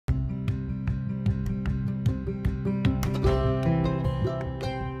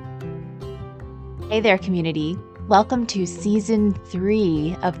Hey there, community. Welcome to season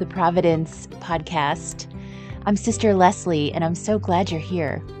 3 of the Providence podcast. I'm Sister Leslie, and I'm so glad you're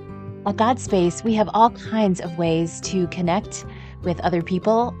here. At God's Space, we have all kinds of ways to connect with other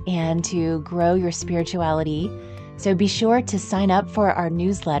people and to grow your spirituality. So be sure to sign up for our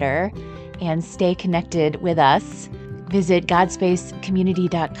newsletter and stay connected with us. Visit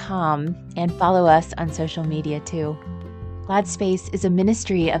godspacecommunity.com and follow us on social media too. God's Space is a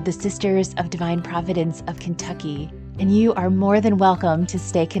ministry of the Sisters of Divine Providence of Kentucky, and you are more than welcome to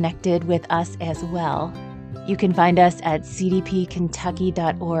stay connected with us as well. You can find us at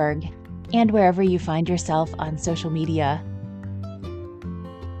cdpkentucky.org and wherever you find yourself on social media.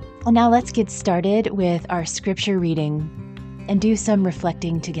 Well, now let's get started with our scripture reading and do some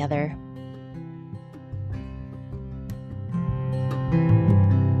reflecting together.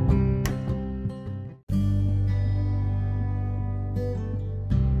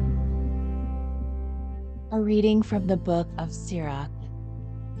 A reading from the book of Sirach.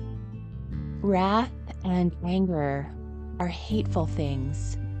 Wrath and anger are hateful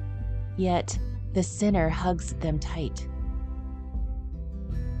things, yet the sinner hugs them tight.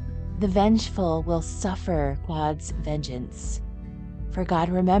 The vengeful will suffer God's vengeance, for God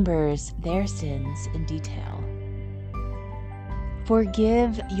remembers their sins in detail.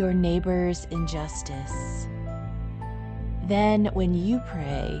 Forgive your neighbor's injustice. Then when you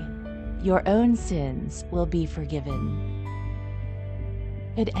pray, your own sins will be forgiven.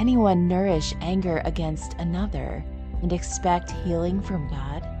 Could anyone nourish anger against another and expect healing from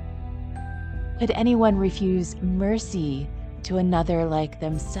God? Could anyone refuse mercy to another like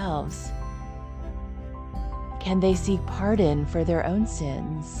themselves? Can they seek pardon for their own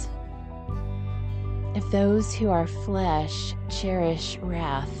sins? If those who are flesh cherish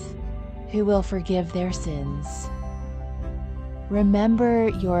wrath, who will forgive their sins? Remember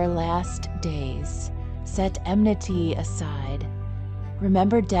your last days. Set enmity aside.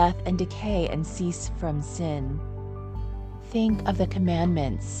 Remember death and decay and cease from sin. Think of the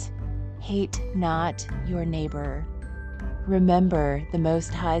commandments. Hate not your neighbor. Remember the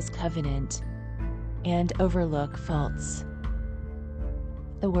Most High's covenant and overlook faults.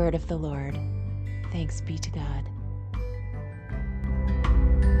 The word of the Lord. Thanks be to God.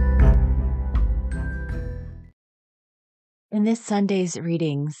 In this Sunday's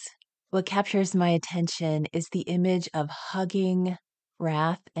readings, what captures my attention is the image of hugging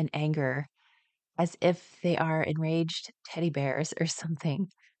wrath and anger as if they are enraged teddy bears or something.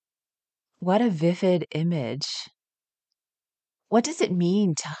 What a vivid image. What does it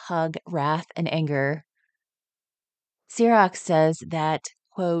mean to hug wrath and anger? Sirach says that,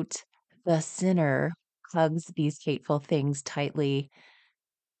 quote, the sinner hugs these hateful things tightly.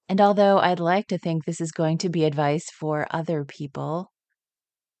 And although I'd like to think this is going to be advice for other people,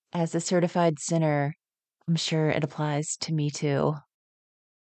 as a certified sinner, I'm sure it applies to me too.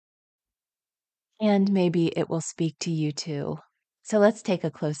 And maybe it will speak to you too. So let's take a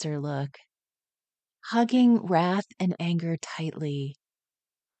closer look. Hugging wrath and anger tightly.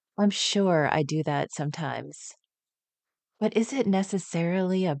 I'm sure I do that sometimes. But is it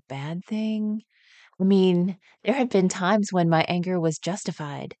necessarily a bad thing? I mean, there have been times when my anger was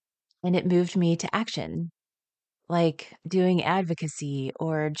justified and it moved me to action, like doing advocacy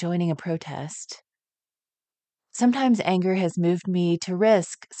or joining a protest. Sometimes anger has moved me to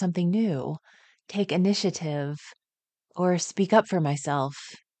risk something new, take initiative, or speak up for myself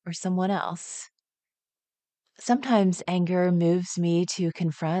or someone else. Sometimes anger moves me to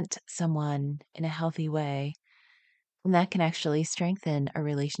confront someone in a healthy way, and that can actually strengthen a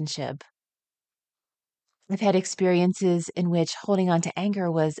relationship. I've had experiences in which holding on to anger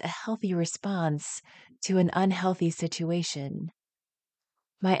was a healthy response to an unhealthy situation.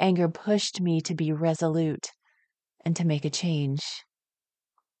 My anger pushed me to be resolute and to make a change.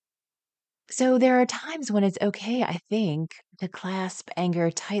 So there are times when it's okay, I think, to clasp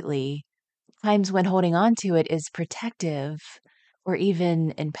anger tightly, times when holding on to it is protective or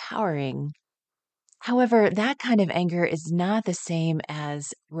even empowering. However, that kind of anger is not the same as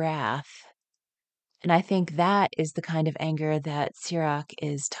wrath. And I think that is the kind of anger that Sirach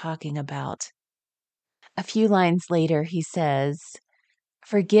is talking about. A few lines later, he says,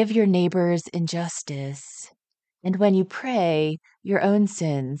 forgive your neighbor's injustice, and when you pray, your own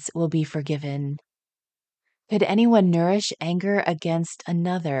sins will be forgiven. Could anyone nourish anger against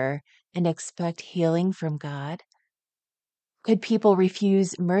another and expect healing from God? Could people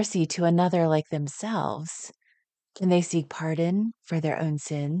refuse mercy to another like themselves? Can they seek pardon for their own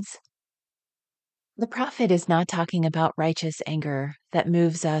sins? The prophet is not talking about righteous anger that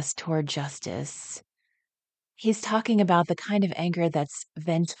moves us toward justice. He's talking about the kind of anger that's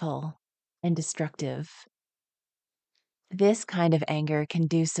vengeful, and destructive. This kind of anger can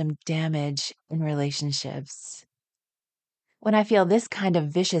do some damage in relationships. When I feel this kind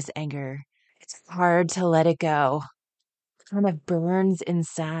of vicious anger, it's hard to let it go. It kind of burns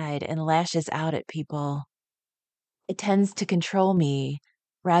inside and lashes out at people. It tends to control me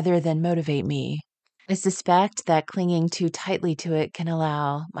rather than motivate me. I suspect that clinging too tightly to it can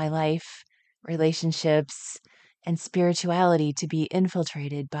allow my life, relationships, and spirituality to be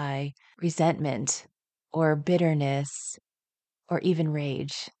infiltrated by resentment or bitterness or even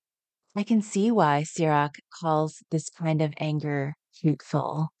rage. I can see why Sirach calls this kind of anger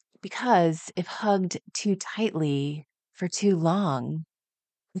hateful, because if hugged too tightly for too long,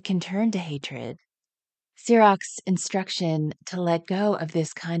 it can turn to hatred. Sirach's instruction to let go of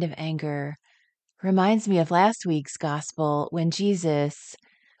this kind of anger reminds me of last week's gospel when Jesus,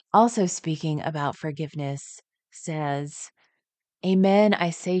 also speaking about forgiveness, says, "Amen,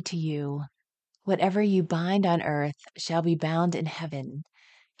 I say to you, whatever you bind on earth shall be bound in heaven,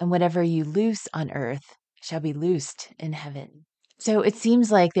 and whatever you loose on earth shall be loosed in heaven." So it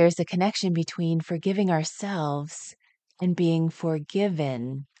seems like there's a connection between forgiving ourselves and being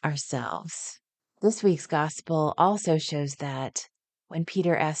forgiven ourselves. This week's gospel also shows that when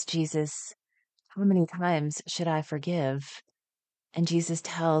Peter asked Jesus, "How many times should I forgive?" And Jesus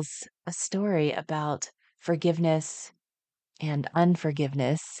tells a story about forgiveness and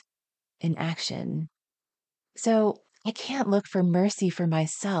unforgiveness in action. So I can't look for mercy for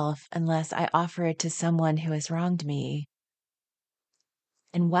myself unless I offer it to someone who has wronged me.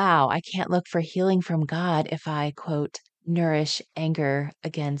 And wow, I can't look for healing from God if I, quote, nourish anger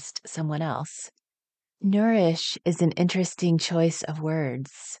against someone else. Nourish is an interesting choice of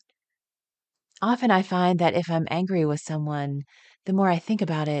words. Often I find that if I'm angry with someone, the more I think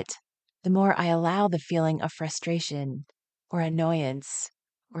about it, the more I allow the feeling of frustration or annoyance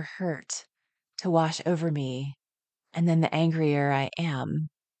or hurt to wash over me, and then the angrier I am.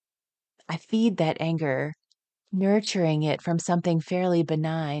 I feed that anger, nurturing it from something fairly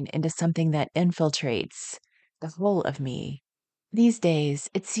benign into something that infiltrates the whole of me. These days,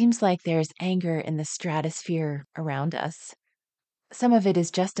 it seems like there's anger in the stratosphere around us. Some of it is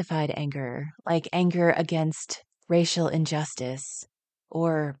justified anger, like anger against racial injustice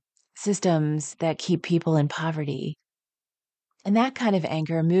or systems that keep people in poverty. And that kind of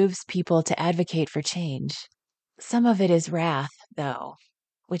anger moves people to advocate for change. Some of it is wrath, though,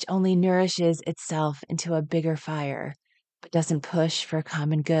 which only nourishes itself into a bigger fire, but doesn't push for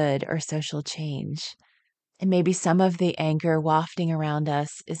common good or social change. And maybe some of the anger wafting around us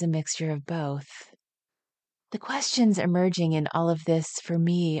is a mixture of both. The questions emerging in all of this for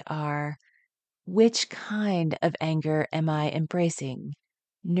me are, which kind of anger am I embracing,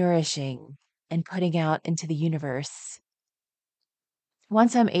 nourishing, and putting out into the universe?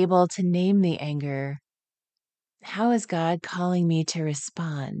 Once I'm able to name the anger, how is God calling me to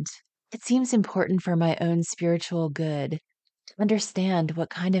respond? It seems important for my own spiritual good to understand what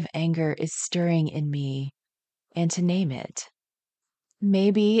kind of anger is stirring in me and to name it.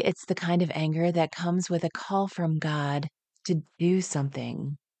 Maybe it's the kind of anger that comes with a call from God to do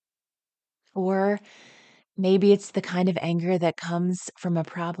something. Or maybe it's the kind of anger that comes from a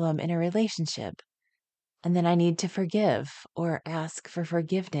problem in a relationship, and then I need to forgive or ask for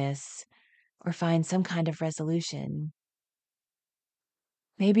forgiveness or find some kind of resolution.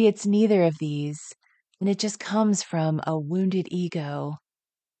 Maybe it's neither of these, and it just comes from a wounded ego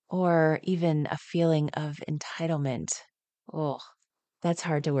or even a feeling of entitlement. Oh, that's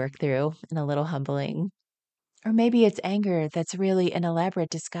hard to work through and a little humbling. Or maybe it's anger that's really an elaborate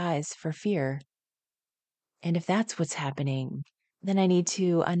disguise for fear. And if that's what's happening, then I need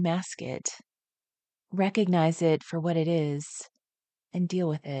to unmask it, recognize it for what it is, and deal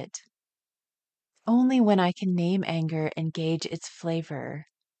with it. Only when I can name anger and gauge its flavor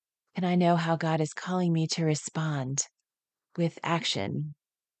can I know how God is calling me to respond with action,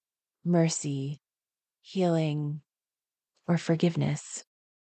 mercy, healing, or forgiveness.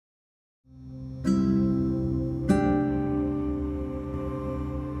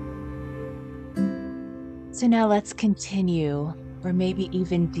 So now let's continue, or maybe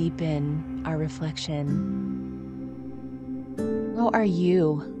even deepen our reflection. How are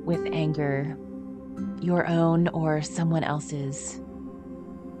you with anger, your own or someone else's?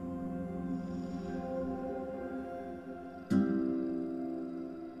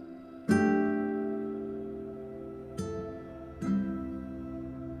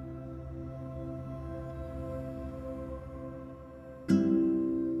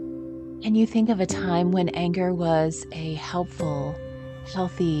 Can you think of a time when anger was a helpful,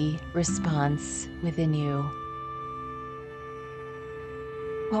 healthy response within you?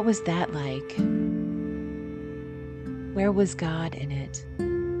 What was that like? Where was God in it?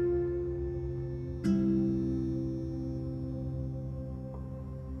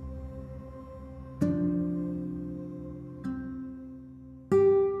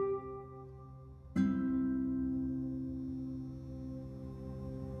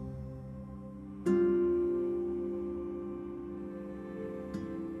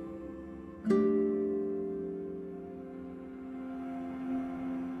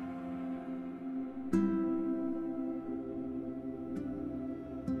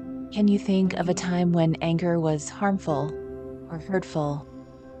 Can you think of a time when anger was harmful or hurtful?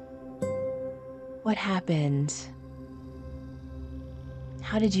 What happened?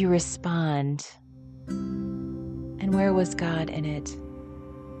 How did you respond? And where was God in it?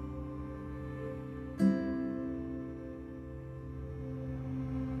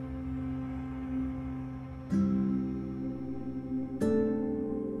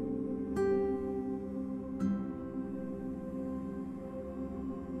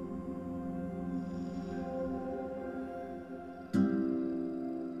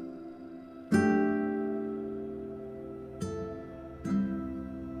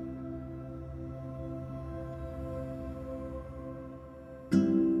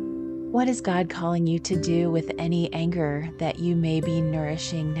 What is God calling you to do with any anger that you may be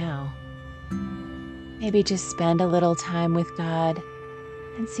nourishing now? Maybe just spend a little time with God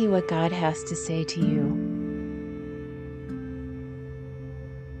and see what God has to say to you.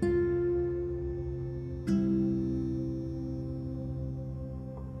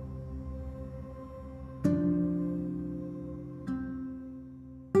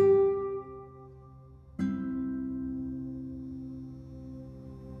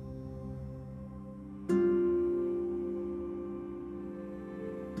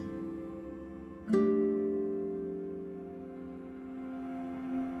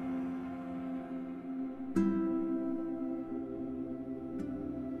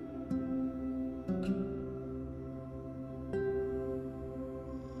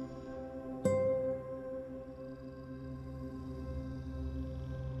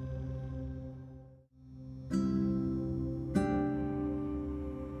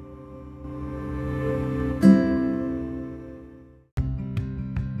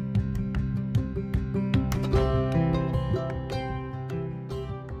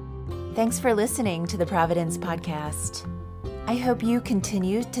 Thanks for listening to the Providence podcast. I hope you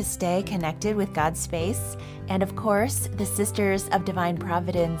continue to stay connected with God's space and, of course, the Sisters of Divine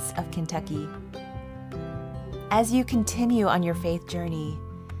Providence of Kentucky. As you continue on your faith journey,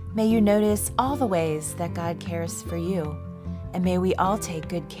 may you notice all the ways that God cares for you, and may we all take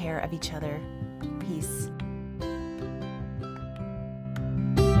good care of each other. Peace.